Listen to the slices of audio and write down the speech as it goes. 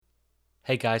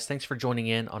Hey guys, thanks for joining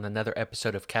in on another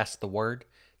episode of Cast the Word.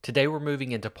 Today we're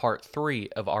moving into part 3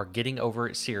 of our Getting Over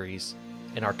It series,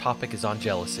 and our topic is on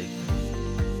jealousy.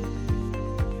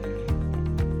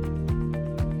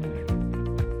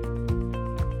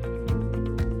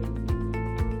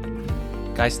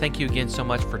 Guys, thank you again so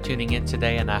much for tuning in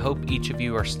today, and I hope each of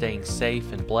you are staying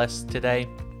safe and blessed today.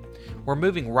 We're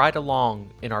moving right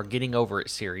along in our Getting Over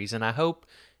It series, and I hope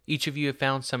each of you have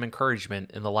found some encouragement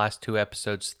in the last 2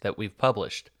 episodes that we've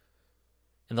published.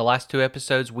 In the last 2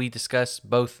 episodes, we discussed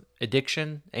both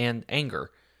addiction and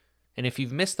anger. And if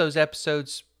you've missed those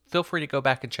episodes, feel free to go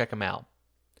back and check them out.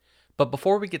 But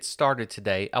before we get started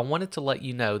today, I wanted to let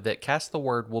you know that Cast the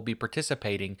Word will be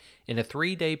participating in a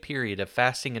 3-day period of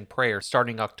fasting and prayer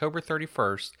starting October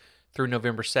 31st through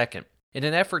November 2nd, in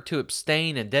an effort to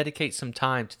abstain and dedicate some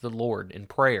time to the Lord in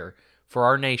prayer for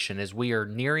our nation as we are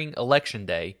nearing Election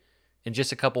Day in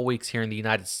just a couple weeks here in the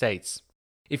United States.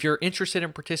 If you're interested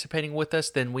in participating with us,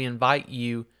 then we invite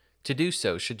you to do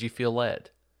so should you feel led.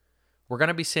 We're going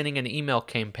to be sending an email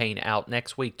campaign out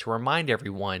next week to remind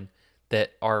everyone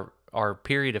that our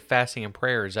period of fasting and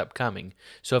prayer is upcoming.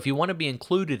 So if you want to be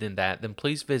included in that, then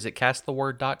please visit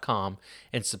casttheword.com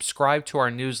and subscribe to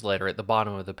our newsletter at the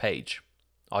bottom of the page.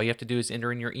 All you have to do is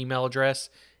enter in your email address,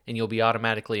 and you'll be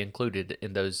automatically included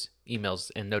in those emails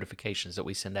and notifications that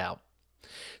we send out.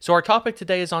 So our topic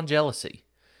today is on jealousy.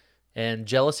 And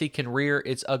jealousy can rear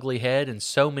its ugly head in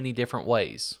so many different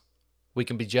ways. We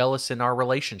can be jealous in our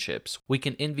relationships. We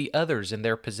can envy others in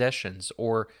their possessions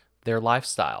or their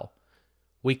lifestyle.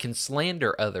 We can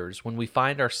slander others when we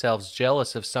find ourselves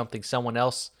jealous of something someone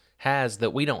else has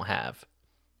that we don't have.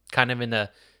 Kind of in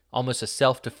almost a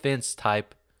self-defense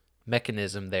type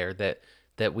mechanism there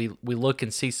that we look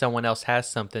and see someone else has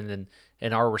something,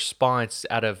 and our response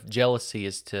out of jealousy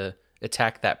is to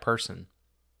attack that person.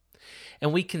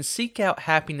 And we can seek out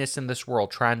happiness in this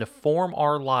world, trying to form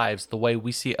our lives the way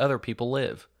we see other people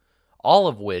live, all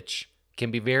of which can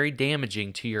be very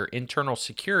damaging to your internal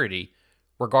security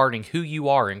regarding who you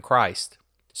are in Christ.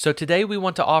 So today we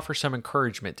want to offer some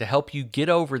encouragement to help you get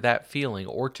over that feeling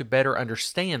or to better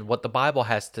understand what the Bible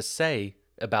has to say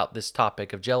about this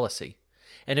topic of jealousy.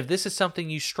 And if this is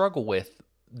something you struggle with,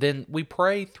 then we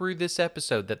pray through this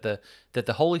episode that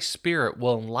the Holy Spirit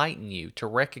will enlighten you to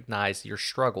recognize your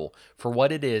struggle for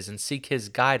what it is and seek His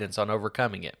guidance on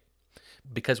overcoming it,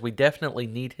 because we definitely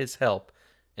need His help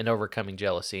in overcoming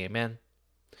jealousy. Amen.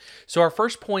 So our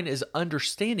first point is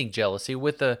understanding jealousy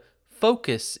with a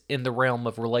focus in the realm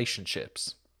of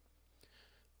relationships.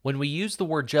 When we use the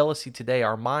word jealousy today,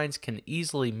 our minds can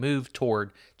easily move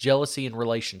toward jealousy in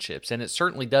relationships, and it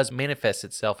certainly does manifest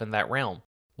itself in that realm.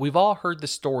 We've all heard the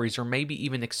stories or maybe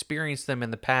even experienced them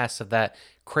in the past of that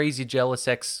crazy jealous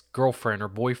ex-girlfriend or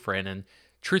boyfriend. And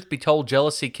truth be told,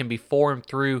 jealousy can be formed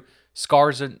through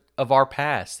scars of our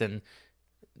past. And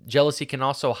jealousy can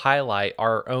also highlight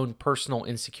our own personal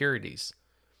insecurities.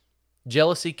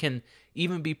 Jealousy can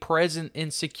even be present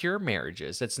in secure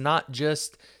marriages. It's not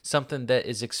just something that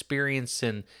is experienced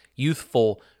in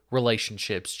youthful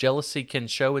relationships. Jealousy can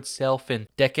show itself in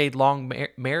decade-long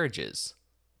marriages,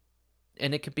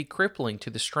 and it can be crippling to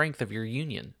the strength of your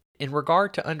union. In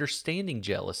regard to understanding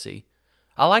jealousy,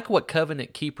 I like what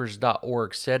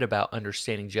covenantkeepers.org said about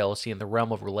understanding jealousy in the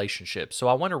realm of relationships, so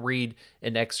I want to read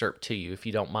an excerpt to you if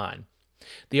you don't mind.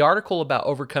 The article about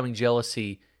overcoming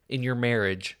jealousy in your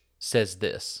marriage says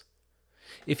this: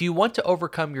 if you want to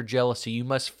overcome your jealousy, you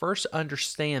must first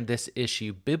understand this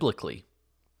issue biblically.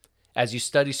 As you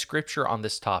study scripture on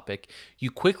this topic, you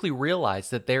quickly realize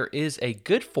that there is a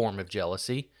good form of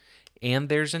jealousy and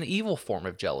there's an evil form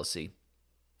of jealousy.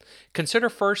 Consider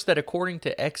first that according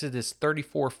to Exodus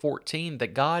 34:14,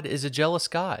 that God is a jealous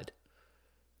God.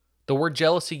 The word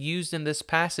jealousy used in this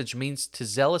passage means to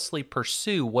zealously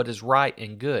pursue what is right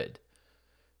and good.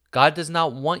 God does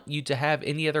not want you to have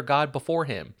any other God before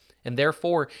Him, and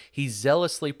therefore He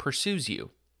zealously pursues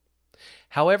you.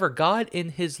 However, God in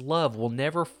His love will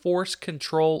never force,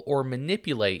 control, or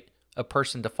manipulate a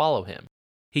person to follow Him.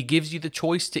 He gives you the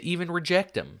choice to even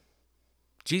reject Him.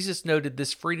 Jesus noted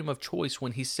this freedom of choice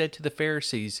when He said to the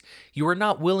Pharisees, "You are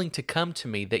not willing to come to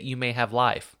me that you may have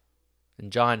life," in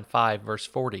John 5, verse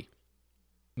 40.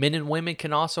 Men and women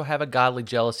can also have a godly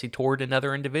jealousy toward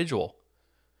another individual.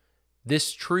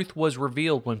 This truth was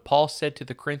revealed when Paul said to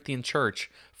the Corinthian church,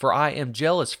 "For I am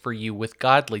jealous for you with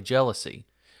godly jealousy,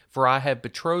 for I have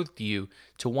betrothed you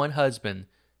to one husband,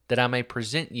 that I may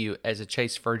present you as a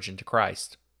chaste virgin to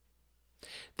Christ."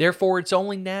 Therefore, it's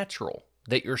only natural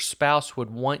that your spouse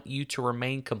would want you to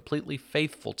remain completely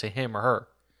faithful to him or her.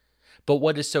 But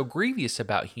what is so grievous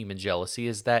about human jealousy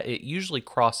is that it usually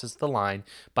crosses the line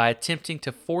by attempting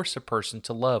to force a person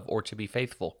to love or to be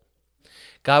faithful.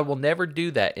 God will never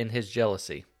do that in his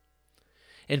jealousy.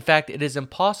 In fact, it is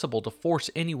impossible to force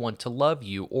anyone to love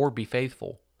you or be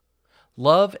faithful.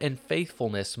 Love and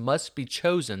faithfulness must be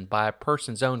chosen by a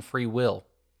person's own free will.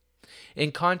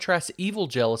 In contrast, evil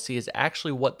jealousy is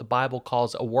actually what the Bible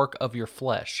calls a work of your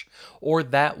flesh, or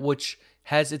that which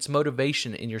has its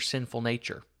motivation in your sinful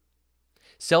nature.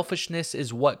 Selfishness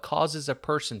is what causes a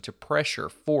person to pressure,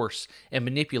 force, and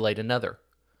manipulate another.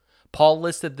 Paul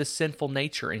listed this sinful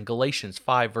nature in Galatians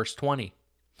 5, verse 20.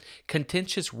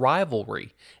 Contentious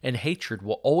rivalry and hatred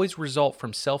will always result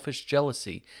from selfish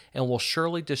jealousy and will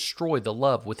surely destroy the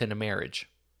love within a marriage.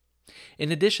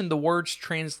 In addition, the words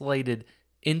translated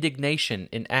indignation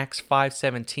in Acts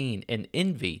 5:17 and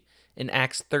envy in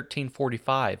Acts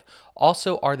 13:45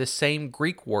 also are the same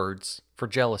Greek words for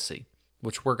jealousy,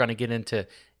 which we're going to get into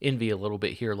envy a little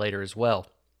bit here later as well.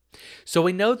 So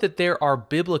we know that there are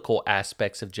biblical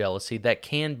aspects of jealousy that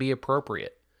can be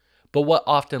appropriate. But what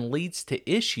often leads to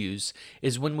issues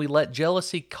is when we let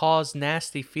jealousy cause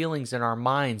nasty feelings in our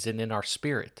minds and in our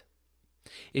spirit.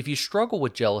 If you struggle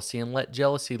with jealousy and let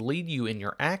jealousy lead you in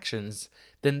your actions,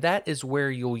 then that is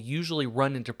where you'll usually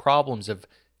run into problems of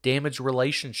damaged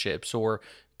relationships or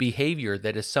behavior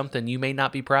that is something you may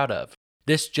not be proud of.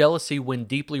 This jealousy, when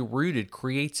deeply rooted,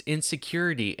 creates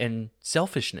insecurity and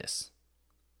selfishness.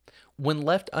 When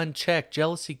left unchecked,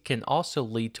 jealousy can also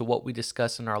lead to what we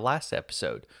discussed in our last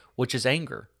episode, which is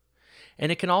anger.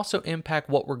 And it can also impact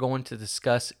what we're going to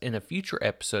discuss in a future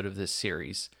episode of this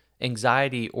series,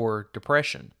 anxiety or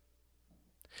depression.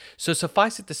 So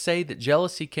suffice it to say that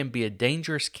jealousy can be a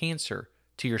dangerous cancer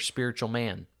to your spiritual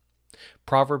man.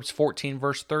 Proverbs 14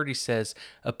 verse 30 says,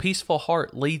 "A peaceful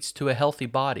heart leads to a healthy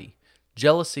body.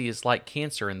 Jealousy is like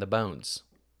cancer in the bones."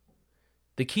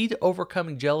 The key to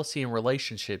overcoming jealousy in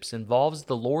relationships involves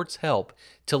the Lord's help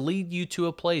to lead you to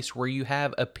a place where you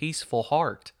have a peaceful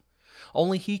heart.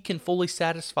 Only He can fully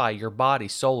satisfy your body,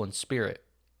 soul, and spirit.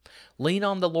 Lean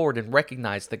on the Lord and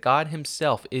recognize that God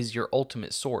Himself is your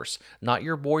ultimate source, not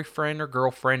your boyfriend or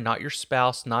girlfriend, not your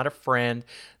spouse, not a friend,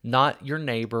 not your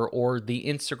neighbor, or the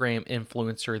Instagram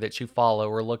influencer that you follow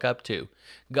or look up to.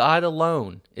 God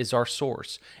alone is our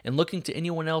source, and looking to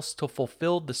anyone else to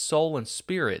fulfill the soul and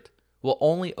spirit will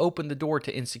only open the door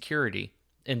to insecurity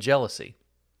and jealousy.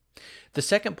 The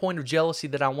second point of jealousy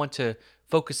that I want to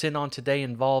focus in on today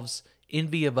involves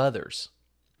envy of others.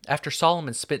 After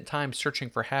Solomon spent time searching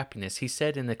for happiness, he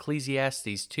said in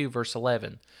Ecclesiastes 2 verse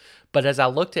 11, "But as I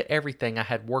looked at everything I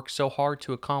had worked so hard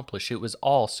to accomplish, it was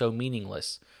all so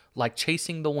meaningless, like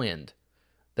chasing the wind.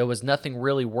 There was nothing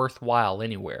really worthwhile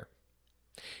anywhere."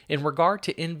 In regard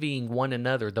to envying one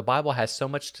another, the Bible has so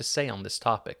much to say on this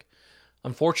topic.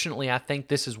 Unfortunately, I think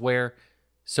this is where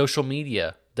social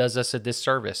media does us a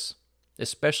disservice,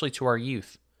 especially to our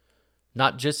youth.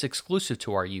 Not just exclusive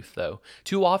to our youth, though.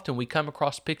 Too often we come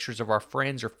across pictures of our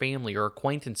friends or family or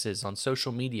acquaintances on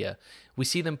social media. We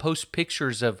see them post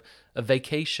pictures of a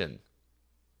vacation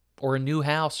or a new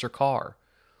house or car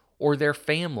or their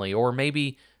family or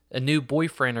maybe a new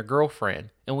boyfriend or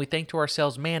girlfriend. And we think to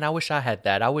ourselves, man, I wish I had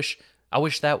that. I wish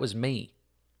that was me.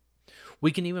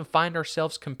 We can even find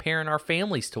ourselves comparing our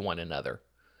families to one another.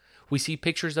 We see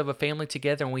pictures of a family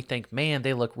together and we think, man,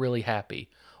 they look really happy.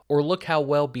 Or look how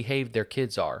well behaved their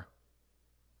kids are.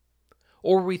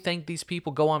 Or we think these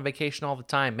people go on vacation all the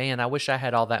time. Man, I wish I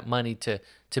had all that money to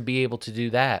be able to do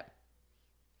that.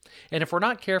 And if we're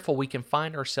not careful, we can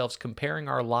find ourselves comparing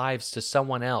our lives to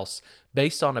someone else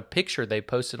based on a picture they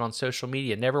posted on social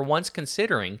media, never once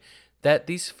considering that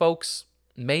these folks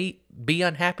may be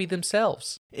unhappy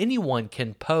themselves. Anyone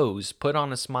can pose, put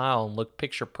on a smile, and look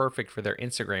picture perfect for their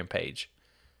Instagram page.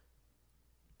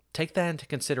 Take that into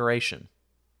consideration.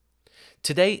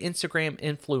 Today, Instagram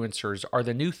influencers are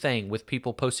the new thing, with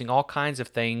people posting all kinds of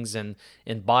things and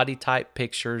body type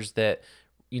pictures that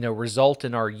result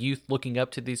in our youth looking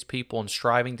up to these people and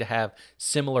striving to have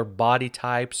similar body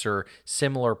types or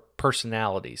similar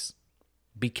personalities.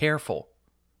 Be careful.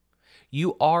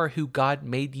 You are who God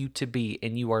made you to be,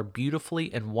 and you are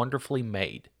beautifully and wonderfully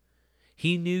made.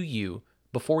 He knew you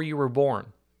before you were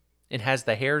born and has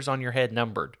the hairs on your head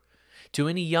numbered. To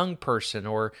any young person,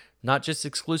 or not just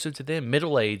exclusive to them,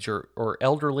 middle-aged or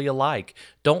elderly alike,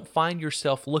 don't find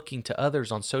yourself looking to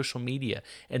others on social media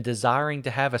and desiring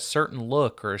to have a certain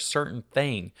look or a certain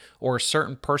thing or a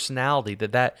certain personality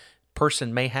that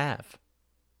person may have.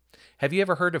 Have you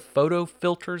ever heard of photo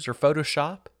filters or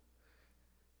Photoshop?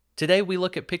 Today we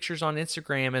look at pictures on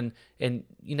Instagram and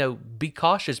be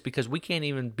cautious because we can't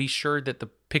even be sure that the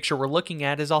picture we're looking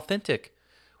at is authentic.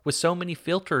 With so many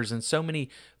filters and so many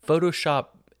Photoshop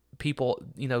people,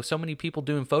 so many people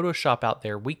doing Photoshop out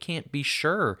there, we can't be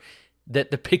sure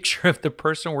that the picture of the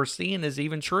person we're seeing is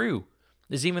even true,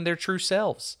 is even their true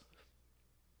selves.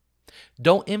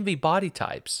 Don't envy body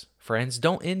types, friends.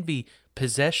 Don't envy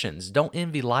possessions. Don't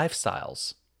envy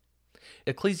lifestyles.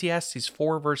 Ecclesiastes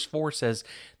 4 verse 4 says,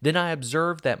 "Then I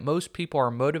observed that most people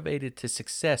are motivated to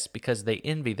success because they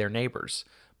envy their neighbors.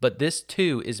 But this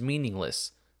too is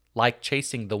meaningless, like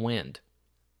chasing the wind."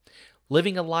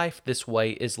 Living a life this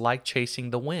way is like chasing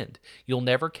the wind. You'll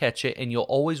never catch it, and you'll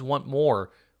always want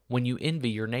more when you envy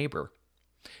your neighbor.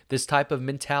 This type of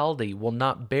mentality will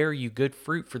not bear you good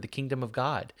fruit for the kingdom of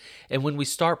God. And when we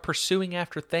start pursuing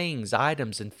after things,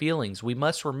 items, and feelings, we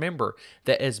must remember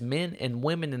that as men and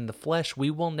women in the flesh, we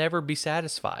will never be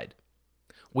satisfied.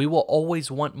 We will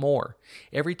always want more.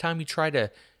 Every time you try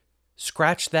to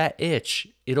scratch that itch,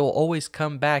 it'll always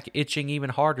come back itching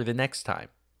even harder the next time.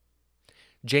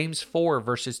 James 4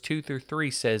 verses 2 through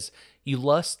 3 says, "You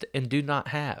lust and do not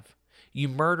have. You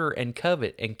murder and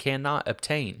covet and cannot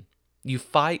obtain. You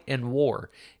fight and war,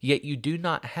 yet you do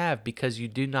not have because you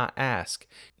do not ask.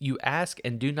 You ask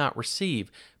and do not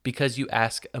receive because you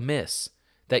ask amiss,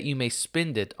 that you may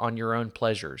spend it on your own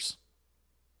pleasures."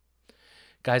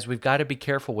 Guys, we've got to be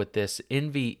careful with this.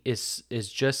 Envy is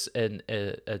just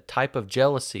a type of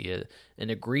jealousy, an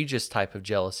egregious type of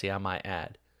jealousy, I might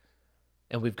add.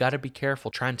 And we've got to be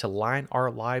careful trying to line our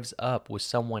lives up with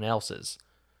someone else's.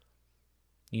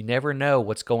 You never know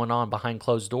what's going on behind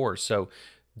closed doors, so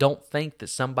don't think that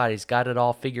somebody's got it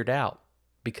all figured out,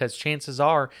 because chances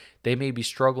are they may be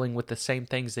struggling with the same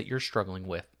things that you're struggling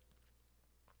with.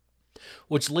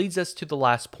 Which leads us to the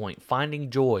last point,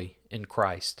 finding joy in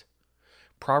Christ.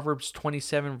 Proverbs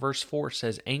 27 verse 4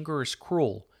 says, "Anger is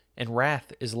cruel, and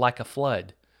wrath is like a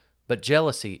flood, but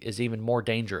jealousy is even more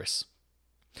dangerous."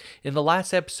 In the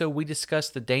last episode, we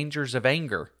discussed the dangers of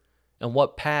anger and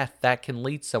what path that can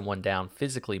lead someone down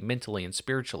physically, mentally, and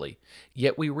spiritually.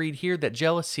 Yet we read here that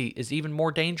jealousy is even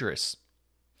more dangerous.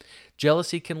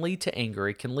 Jealousy can lead to anger.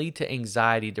 It can lead to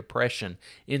anxiety, depression,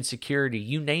 insecurity,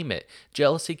 you name it.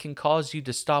 Jealousy can cause you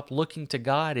to stop looking to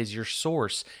God as your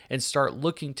source and start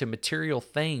looking to material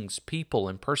things, people,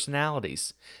 and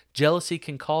personalities. Jealousy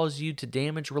can cause you to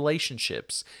damage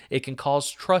relationships. It can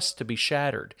cause trust to be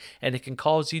shattered, and it can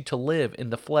cause you to live in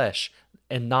the flesh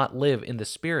and not live in the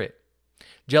spirit.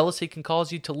 Jealousy can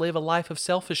cause you to live a life of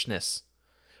selfishness.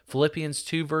 Philippians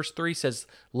 2 verse 3 says,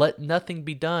 "Let nothing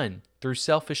be done through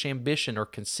selfish ambition or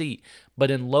conceit,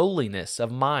 but in lowliness of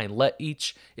mind let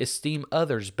each esteem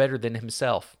others better than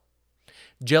himself."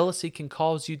 Jealousy can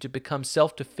cause you to become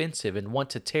self-defensive and want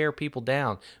to tear people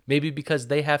down, maybe because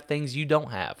they have things you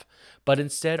don't have. But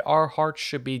instead, our hearts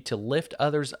should be to lift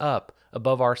others up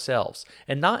above ourselves,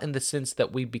 and not in the sense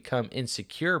that we become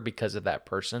insecure because of that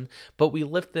person, but we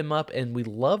lift them up and we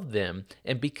love them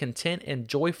and be content and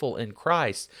joyful in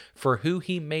Christ for who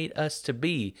He made us to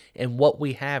be and what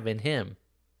we have in Him.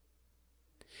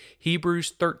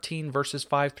 Hebrews 13 verses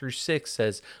 5 through 6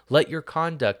 says, "Let your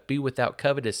conduct be without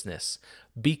covetousness.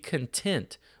 Be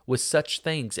content with such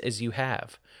things as you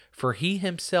have. For He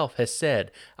Himself has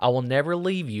said, I will never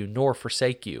leave you nor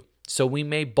forsake you. So we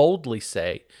may boldly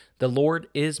say, the Lord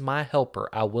is my helper.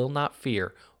 I will not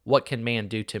fear. What can man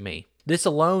do to me?" This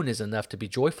alone is enough to be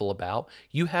joyful about.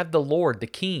 You have the Lord, the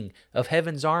King of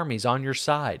heaven's armies, on your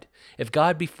side. If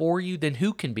God be for you, then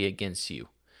who can be against you?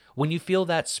 When you feel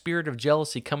that spirit of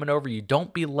jealousy coming over you,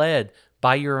 don't be led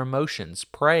by your emotions.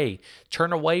 Pray.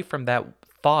 Turn away from that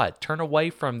thought. Turn away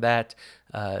from that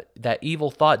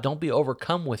evil thought. Don't be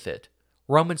overcome with it.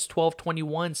 Romans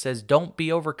 12:21 says, "Don't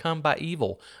be overcome by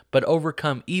evil, but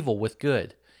overcome evil with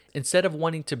good." Instead of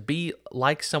wanting to be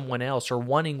like someone else or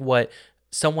wanting what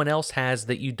someone else has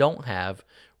that you don't have,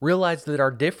 realize that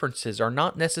our differences are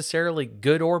not necessarily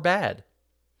good or bad.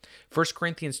 1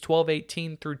 Corinthians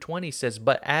 12:18 through 20 says,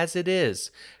 "But as it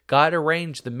is, God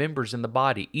arranged the members in the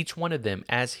body, each one of them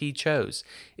as He chose.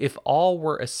 If all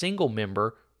were a single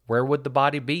member, where would the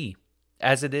body be?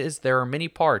 As it is, there are many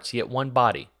parts, yet one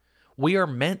body." We are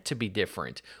meant to be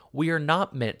different. We are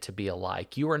not meant to be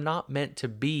alike. You are not meant to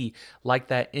be like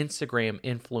that Instagram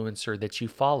influencer that you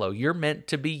follow. You're meant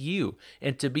to be you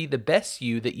and to be the best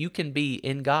you that you can be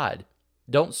in God.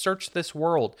 Don't search this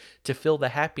world to fill the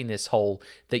happiness hole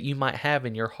that you might have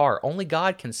in your heart. Only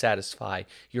God can satisfy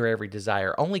your every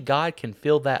desire. Only God can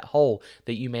fill that hole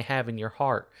that you may have in your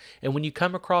heart. And when you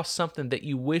come across something that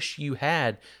you wish you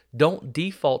had, don't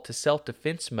default to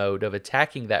self-defense mode of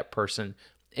attacking that person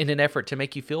in an effort to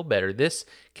make you feel better. This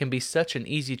can be such an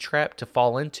easy trap to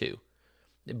fall into.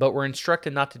 But we're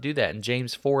instructed not to do that in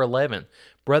James 4:11.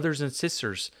 "Brothers and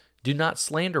sisters, Do not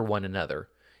slander one another.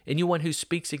 Anyone who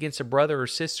speaks against a brother or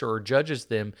sister or judges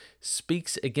them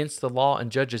speaks against the law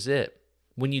and judges it.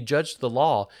 When you judge the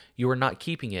law, you are not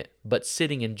keeping it, but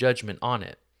sitting in judgment on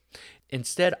it.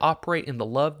 Instead, operate in the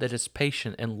love that is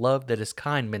patient and love that is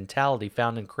kind mentality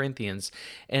found in Corinthians,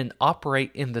 and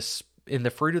operate in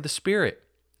the fruit of the Spirit.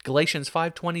 Galatians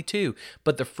 5:22,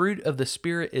 but the fruit of the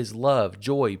Spirit is love,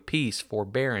 joy, peace,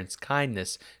 forbearance,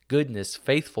 kindness, goodness,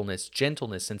 faithfulness,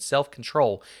 gentleness, and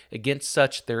self-control. Against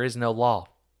such there is no law.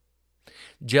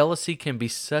 Jealousy can be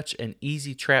such an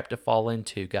easy trap to fall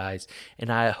into, guys, and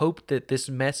I hope that this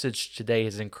message today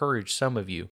has encouraged some of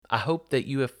you. I hope that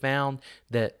you have found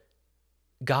that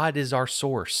God is our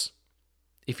source.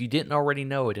 If you didn't already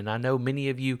know it, and I know many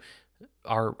of you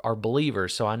are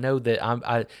believers, so I know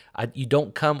that you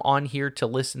don't come on here to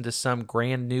listen to some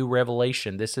grand new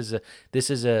revelation. This is a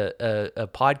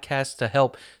podcast to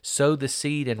help sow the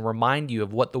seed and remind you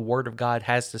of what the Word of God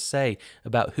has to say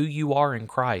about who you are in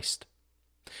Christ.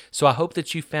 So I hope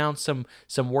that you found some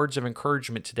words of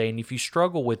encouragement today. And if you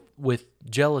struggle with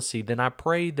jealousy, then I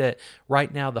pray that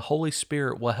right now the Holy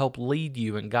Spirit will help lead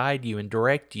you and guide you and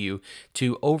direct you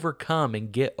to overcome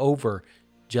and get over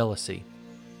jealousy.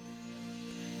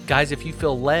 Guys, if you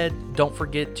feel led, don't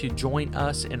forget to join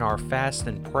us in our fast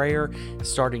and prayer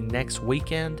starting next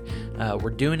weekend.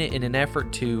 We're doing it in an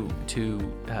effort to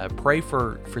pray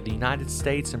for the United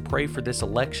States and pray for this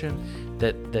election,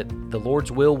 that the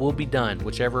Lord's will be done,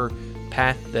 whichever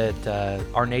path that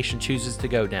our nation chooses to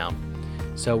go down.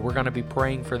 So we're going to be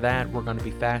praying for that. We're going to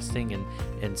be fasting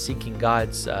and seeking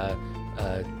God's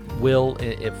will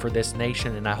for this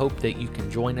nation, and I hope that you can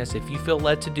join us if you feel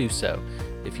led to do so.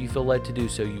 If you feel led to do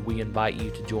so, we invite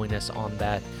you to join us on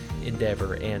that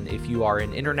endeavor. And if you are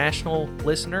an international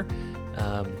listener,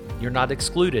 you're not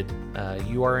excluded.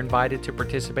 You are invited to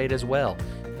participate as well.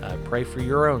 Pray for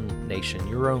your own nation,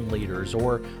 your own leaders,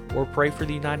 or pray for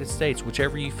the United States,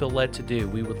 whichever you feel led to do.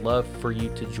 We would love for you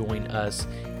to join us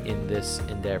in this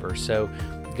endeavor. So,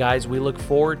 guys, we look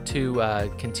forward to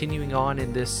continuing on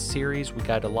in this series. We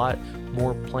got a lot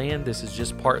more planned. This is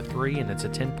just part 3, and it's a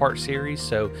 10-part series,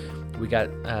 so we got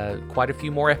quite a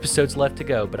few more episodes left to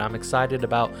go, but I'm excited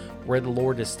about where the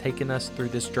Lord has taken us through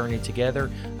this journey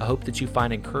together. I hope that you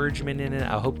find encouragement in it.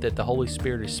 I hope that the Holy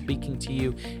Spirit is speaking to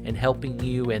you and helping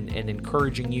you and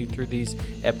encouraging you through these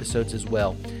episodes as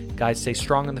well. Guys, stay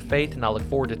strong in the faith, and I look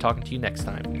forward to talking to you next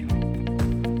time.